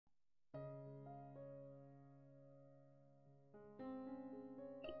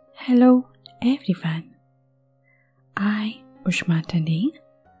Hello everyone, I, Ushma Tandel,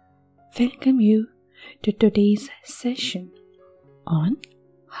 welcome you to today's session on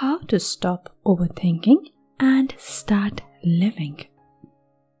how to stop overthinking and start living.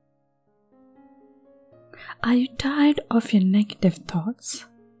 Are you tired of your negative thoughts?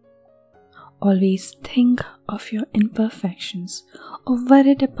 Always think of your imperfections or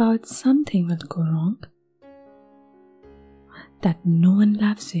worried about something will go wrong? That no one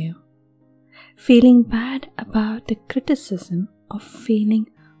loves you, feeling bad about the criticism of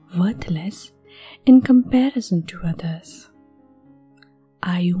feeling worthless in comparison to others.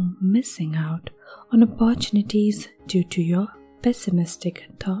 Are you missing out on opportunities due to your pessimistic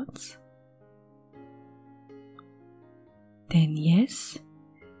thoughts? Then yes,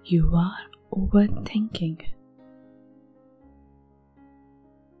 you are overthinking.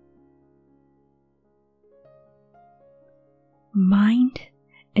 Mind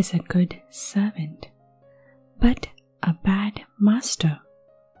is a good servant, but a bad master.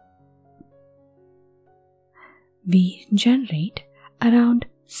 We generate around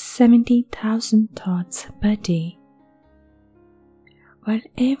 70,000 thoughts per day. While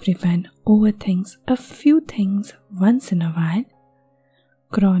everyone overthinks a few things once in a while,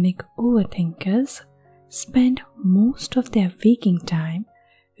 chronic overthinkers spend most of their waking time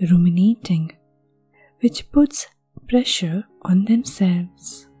ruminating, which puts pressure on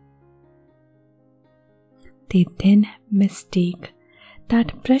themselves. They then mistake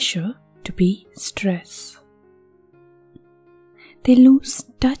that pressure to be stress. They lose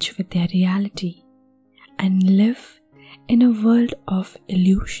touch with their reality and live in a world of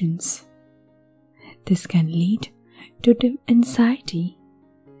illusions. This can lead to anxiety,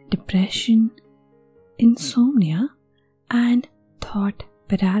 depression, insomnia, and thought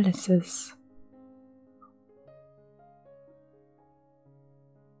paralysis.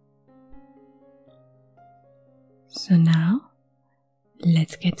 So now,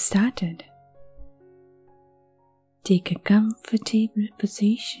 let's get started. Take a comfortable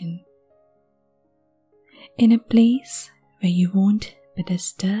position in a place where you won't be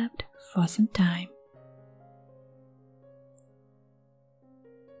disturbed for some time.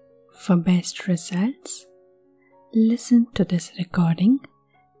 For best results, listen to this recording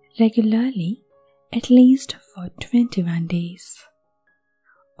regularly at least for 21 days,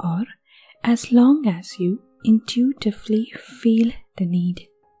 or as long as you intuitively feel the need.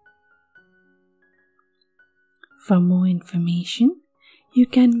 For more information, you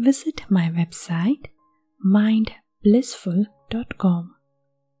can visit my website mindblissful.com.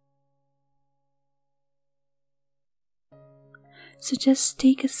 So just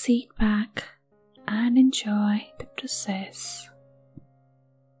take a seat back and enjoy the process.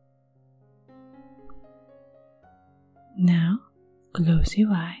 Now close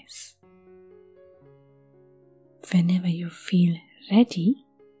your eyes. Whenever you feel ready,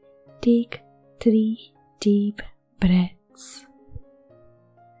 take 3 deep breaths.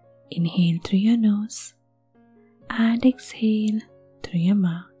 Inhale through your nose and exhale through your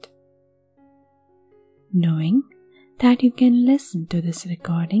mouth. Knowing that you can listen to this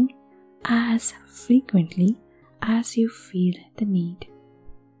recording as frequently as you feel the need.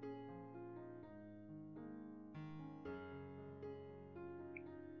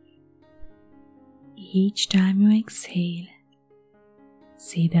 Each time you exhale,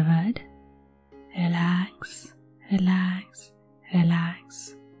 say the word relax, relax,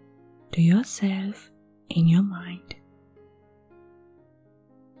 relax to yourself in your mind.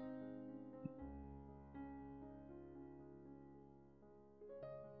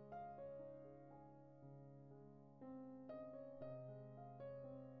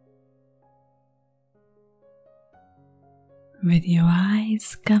 With your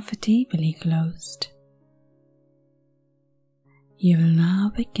eyes comfortably closed, you will now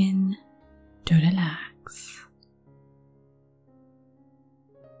begin to relax.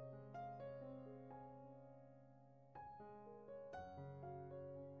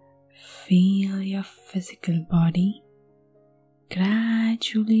 Feel your physical body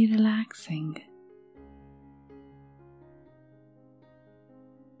gradually relaxing.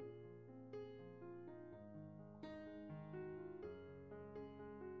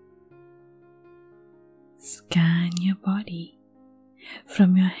 Scan your body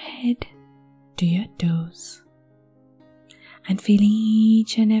from your head to your toes and feel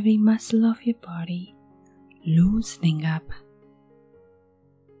each and every muscle of your body loosening up.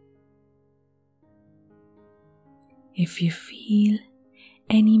 If you feel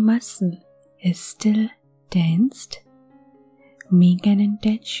any muscle is still tensed, make an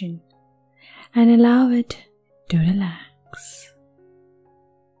intention and allow it to relax.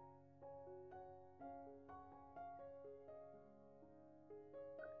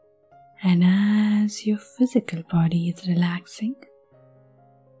 And as your physical body is relaxing,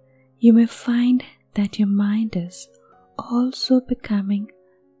 you may find that your mind is also becoming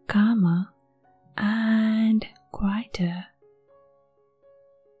calmer and quieter.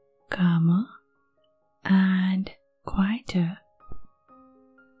 Calmer and quieter.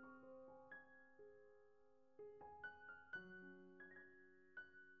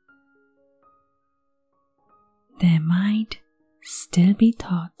 There might still be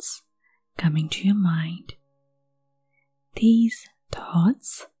thoughts coming to your mind. These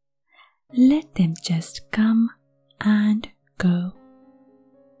thoughts, let them just come and go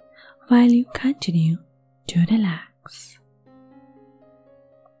while you continue to relax.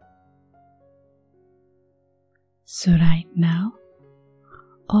 So right now,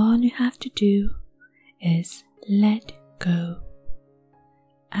 all you have to do is let go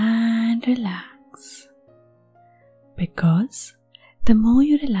and relax. Because the more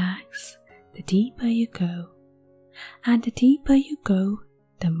you relax, the deeper you go, and the deeper you go,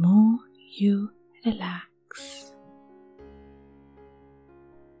 the more you relax.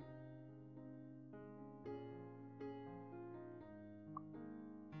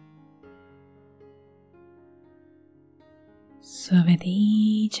 So with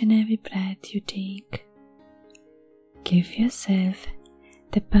each and every breath you take, give yourself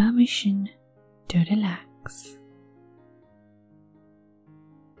the permission to relax.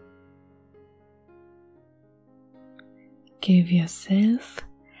 Give yourself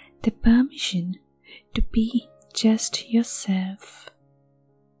the permission to be just yourself.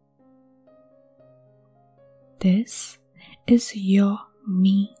 This is your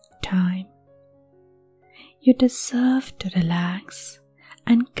me time. You deserve to relax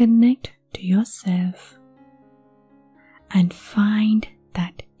and connect to yourself and find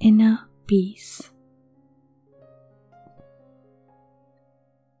that inner peace.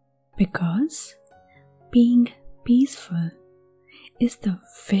 Because being peaceful is the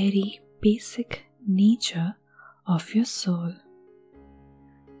very basic nature of your soul.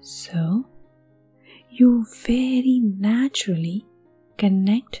 So, you very naturally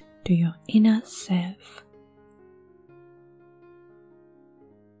connect to your inner self.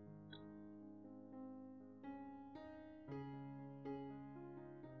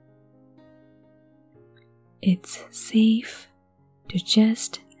 It's safe to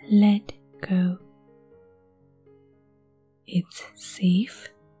just let go. It's safe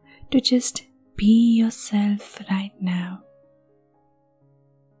to just be yourself right now.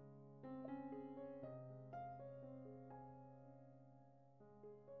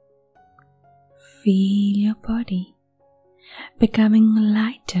 Feel your body becoming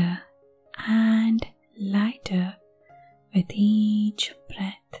lighter and lighter with each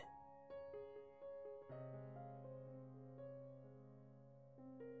breath.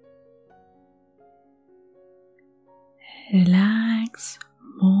 Relax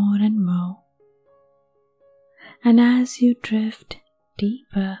more and more, and as you drift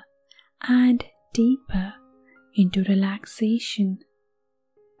deeper and deeper into relaxation,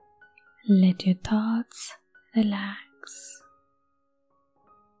 let your thoughts relax.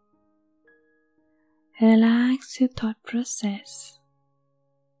 Relax your thought process.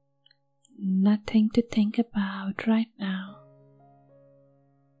 Nothing to think about right now.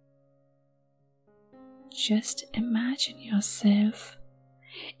 Just imagine yourself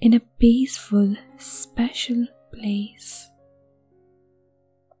in a peaceful, special place.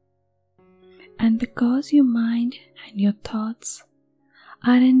 And because your mind and your thoughts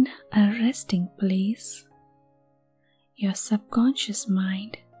are in a resting place, your subconscious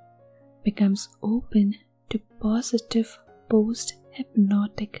mind becomes open to positive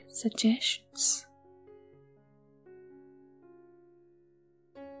post-hypnotic suggestions.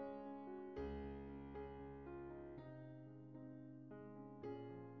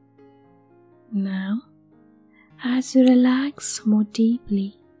 Now, as you relax more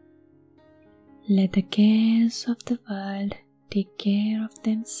deeply, let the cares of the world take care of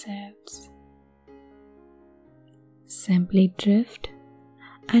themselves. Simply drift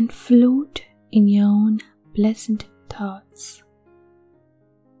and float in your own pleasant thoughts.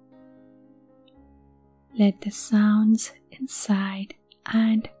 Let the sounds inside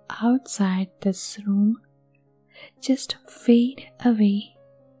and outside this room just fade away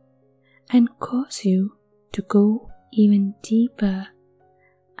and cause you to go even deeper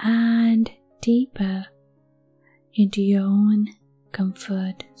and deeper into your own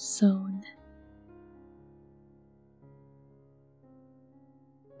comfort zone.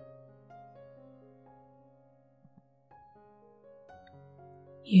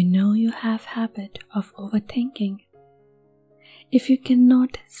 You know you have habit of overthinking. If you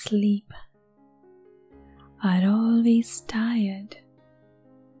cannot sleep, are always tired,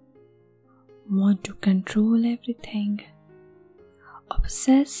 want to control everything,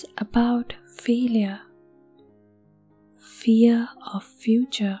 obsess about failure, fear of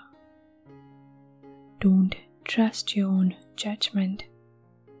future, don't trust your own judgment,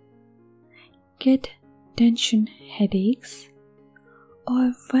 get tension headaches,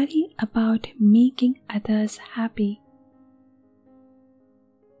 or worry about making others happy.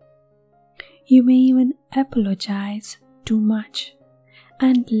 You may even apologize too much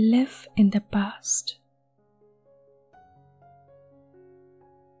and live in the past.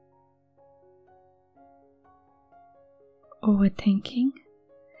 Overthinking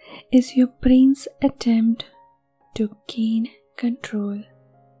is your brain's attempt to gain control,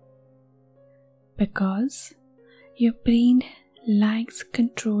 because your brain likes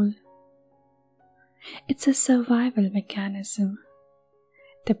control. It's a survival mechanism.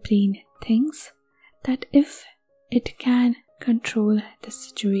 The brain thinks that if it can control the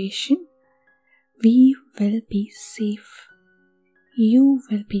situation, we will be safe. You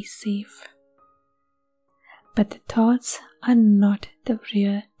will be safe. But the thoughts are not the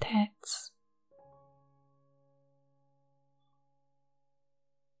real threats.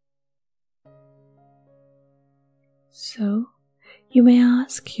 So, you may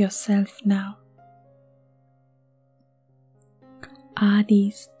ask yourself now, are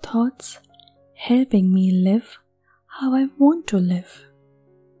these thoughts helping me live how I want to live?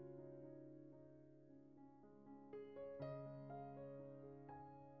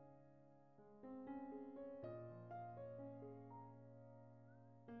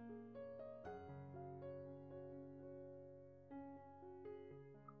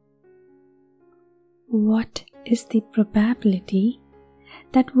 What is the probability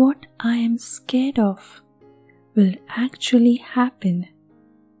that what I am scared of will actually happen?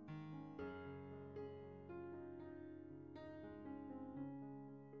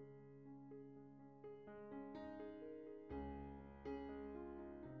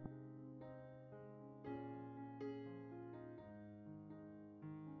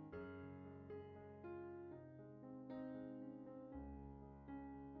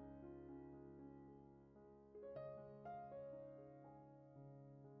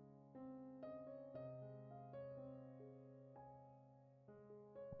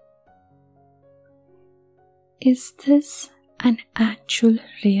 Is this an actual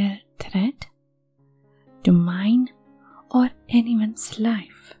real threat to mine or anyone's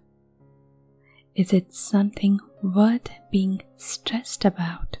life? Is it something worth being stressed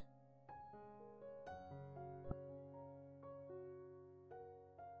about?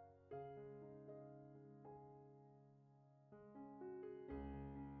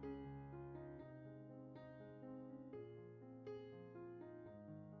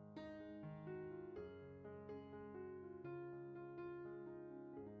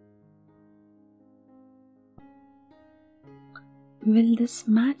 Will this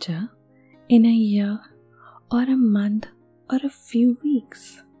matter in a year or a month or a few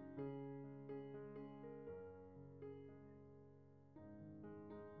weeks?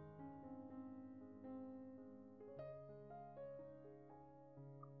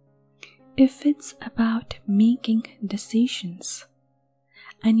 If it's about making decisions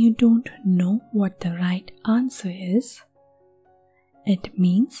and you don't know what the right answer is, it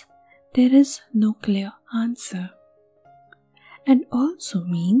means there is no clear answer. And also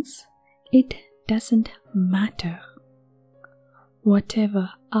means it doesn't matter.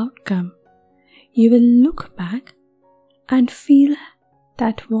 Whatever outcome, you will look back and feel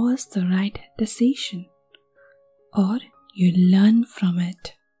that was the right decision, or you learn from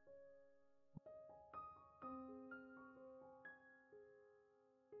it.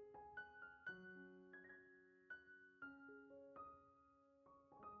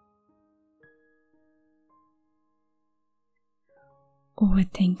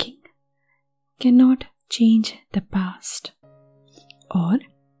 Overthinking cannot change the past or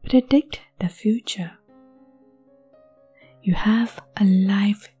predict the future. You have a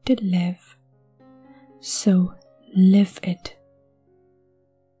life to live, so live it.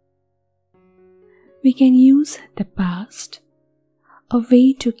 We can use the past, a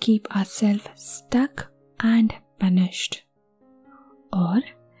way to keep ourselves stuck and punished, or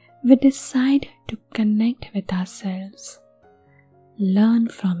we decide to connect with ourselves, learn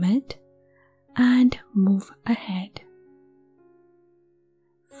from it, and move ahead.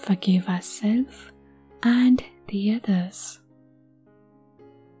 Forgive ourselves and the others.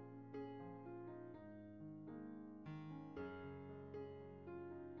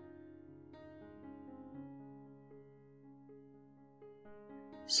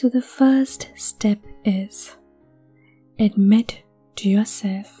 So the first step is admit to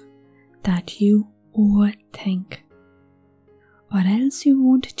yourself that you overthink, or else you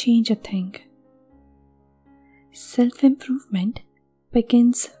won't change a thing. Self-improvement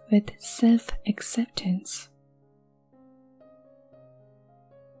begins with self-acceptance.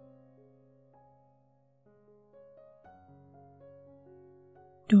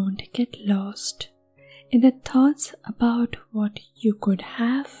 Don't get lost in the thoughts about what you could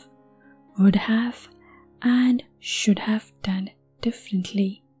have, would have, and should have done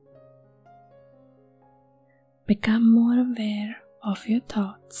differently. Become more aware of your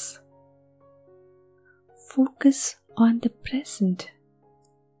thoughts. Focus on the present.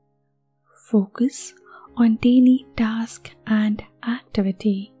 Focus on daily task and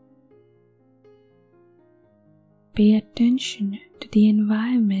activity. Pay attention to the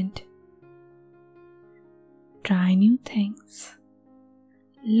environment. Try new things.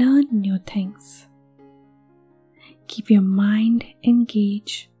 Learn new things. Keep your mind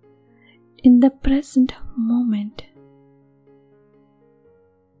engaged in the present moment.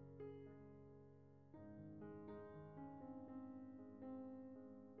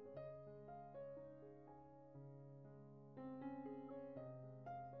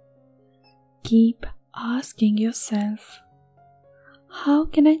 Keep asking yourself, how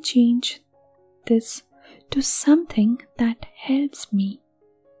can I change this to something that helps me?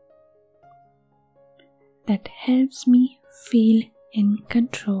 That helps me feel in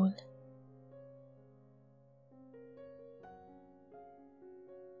control.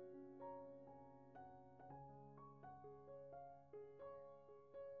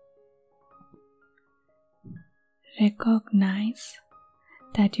 Recognize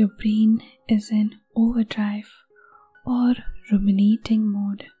that your brain is in overdrive or ruminating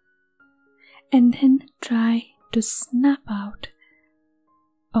mode, and then try to snap out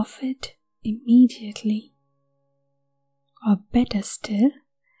of it immediately. Or better still,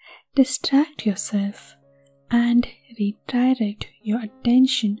 distract yourself and redirect your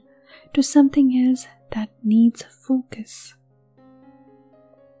attention to something else that needs focus.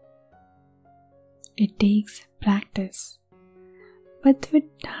 It takes practice, but with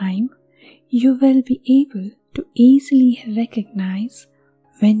time you will be able to easily recognize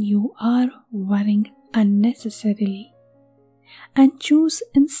when you are worrying unnecessarily and choose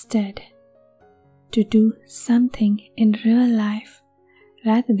instead to do something in real life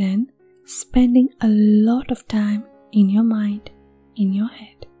rather than spending a lot of time in your mind, in your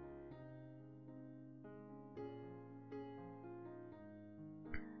head.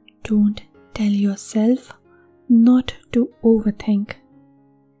 Don't tell yourself not to overthink.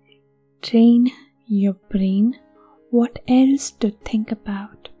 Train your brain what else to think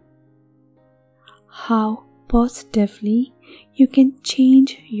about. How positively you can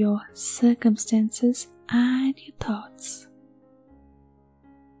change your circumstances and your thoughts.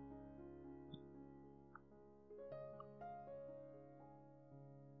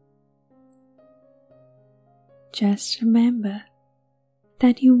 Just remember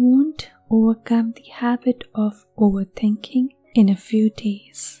that you won't overcome the habit of overthinking in a few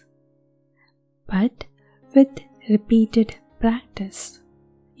days. But with repeated practice,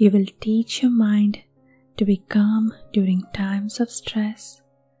 you will teach your mind to be calm during times of stress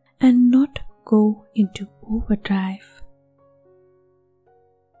and not go into overdrive.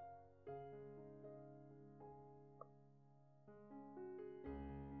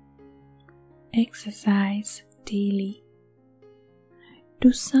 Exercise daily.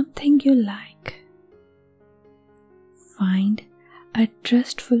 Do something you like. Find a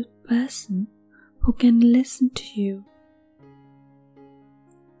trustful person who can listen to you.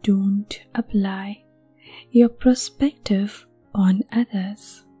 Don't apply your perspective on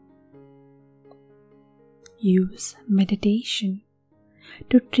others. Use meditation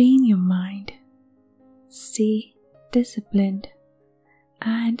to train your mind. Stay disciplined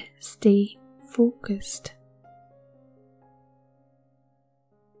and stay focused.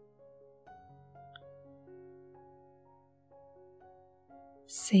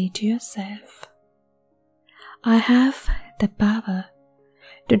 Say to yourself, I have the power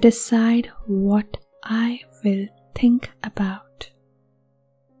to decide what I will think about.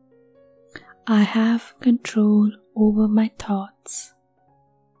 I have control over my thoughts.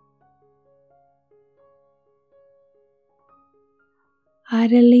 I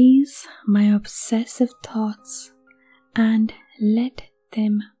release my obsessive thoughts and let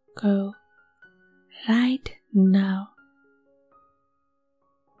them go right now.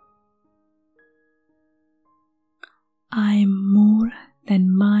 I am more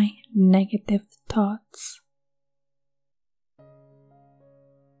than my negative thoughts.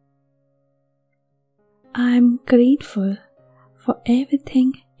 I am grateful for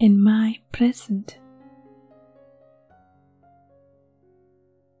everything in my present.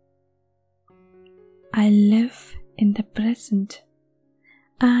 I live in the present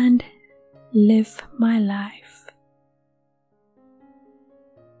and live my life.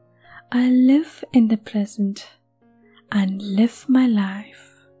 I live in the present and live my life.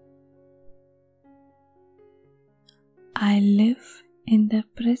 I live in the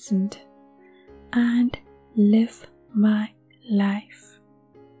present and live my life.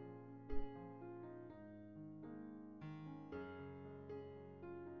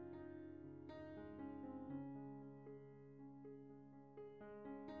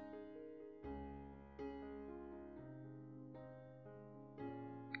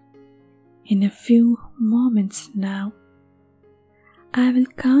 In a few moments now, I will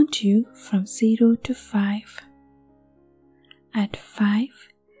count you from 0 to 5. At 5,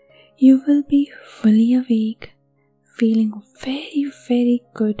 you will be fully awake, feeling very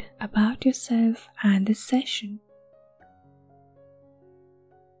good about yourself and the session.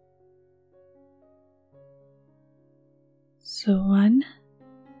 So 1,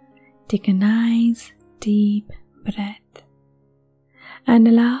 take a nice deep breath and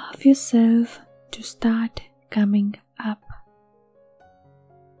allow yourself to start coming up.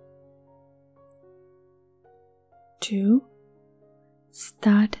 2,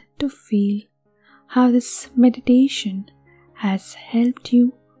 start to feel how this meditation has helped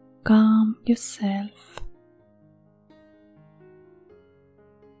you calm yourself.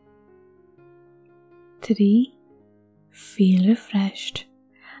 3, feel refreshed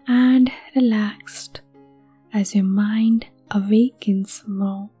and relaxed as your mind awakens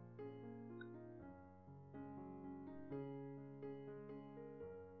more.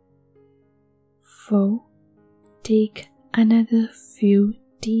 4, take another few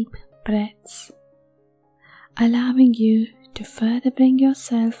deep breaths, allowing you to further bring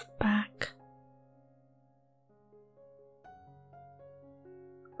yourself back.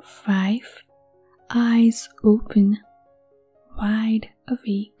 5, eyes open, wide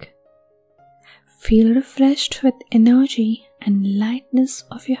awake. Feel refreshed with energy and lightness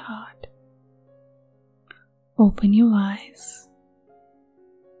of your heart. Open your eyes.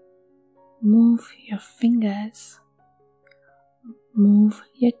 Move your fingers. Move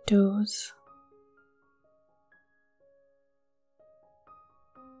your toes.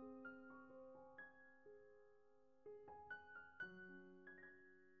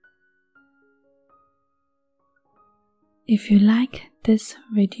 If you like this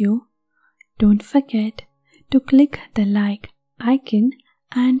video, don't forget to click the like icon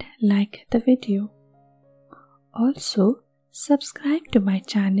and like the video. Also, subscribe to my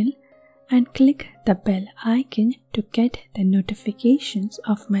channel and click the bell icon to get the notifications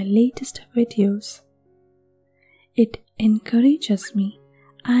of my latest videos. It encourages me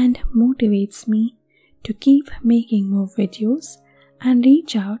and motivates me to keep making more videos and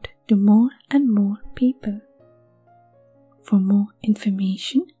reach out to more and more people. For more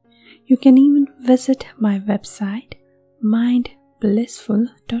information, you can even visit my website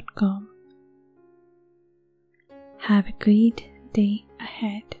mindblissful.com. Have a great day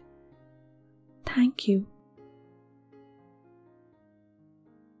ahead. Thank you.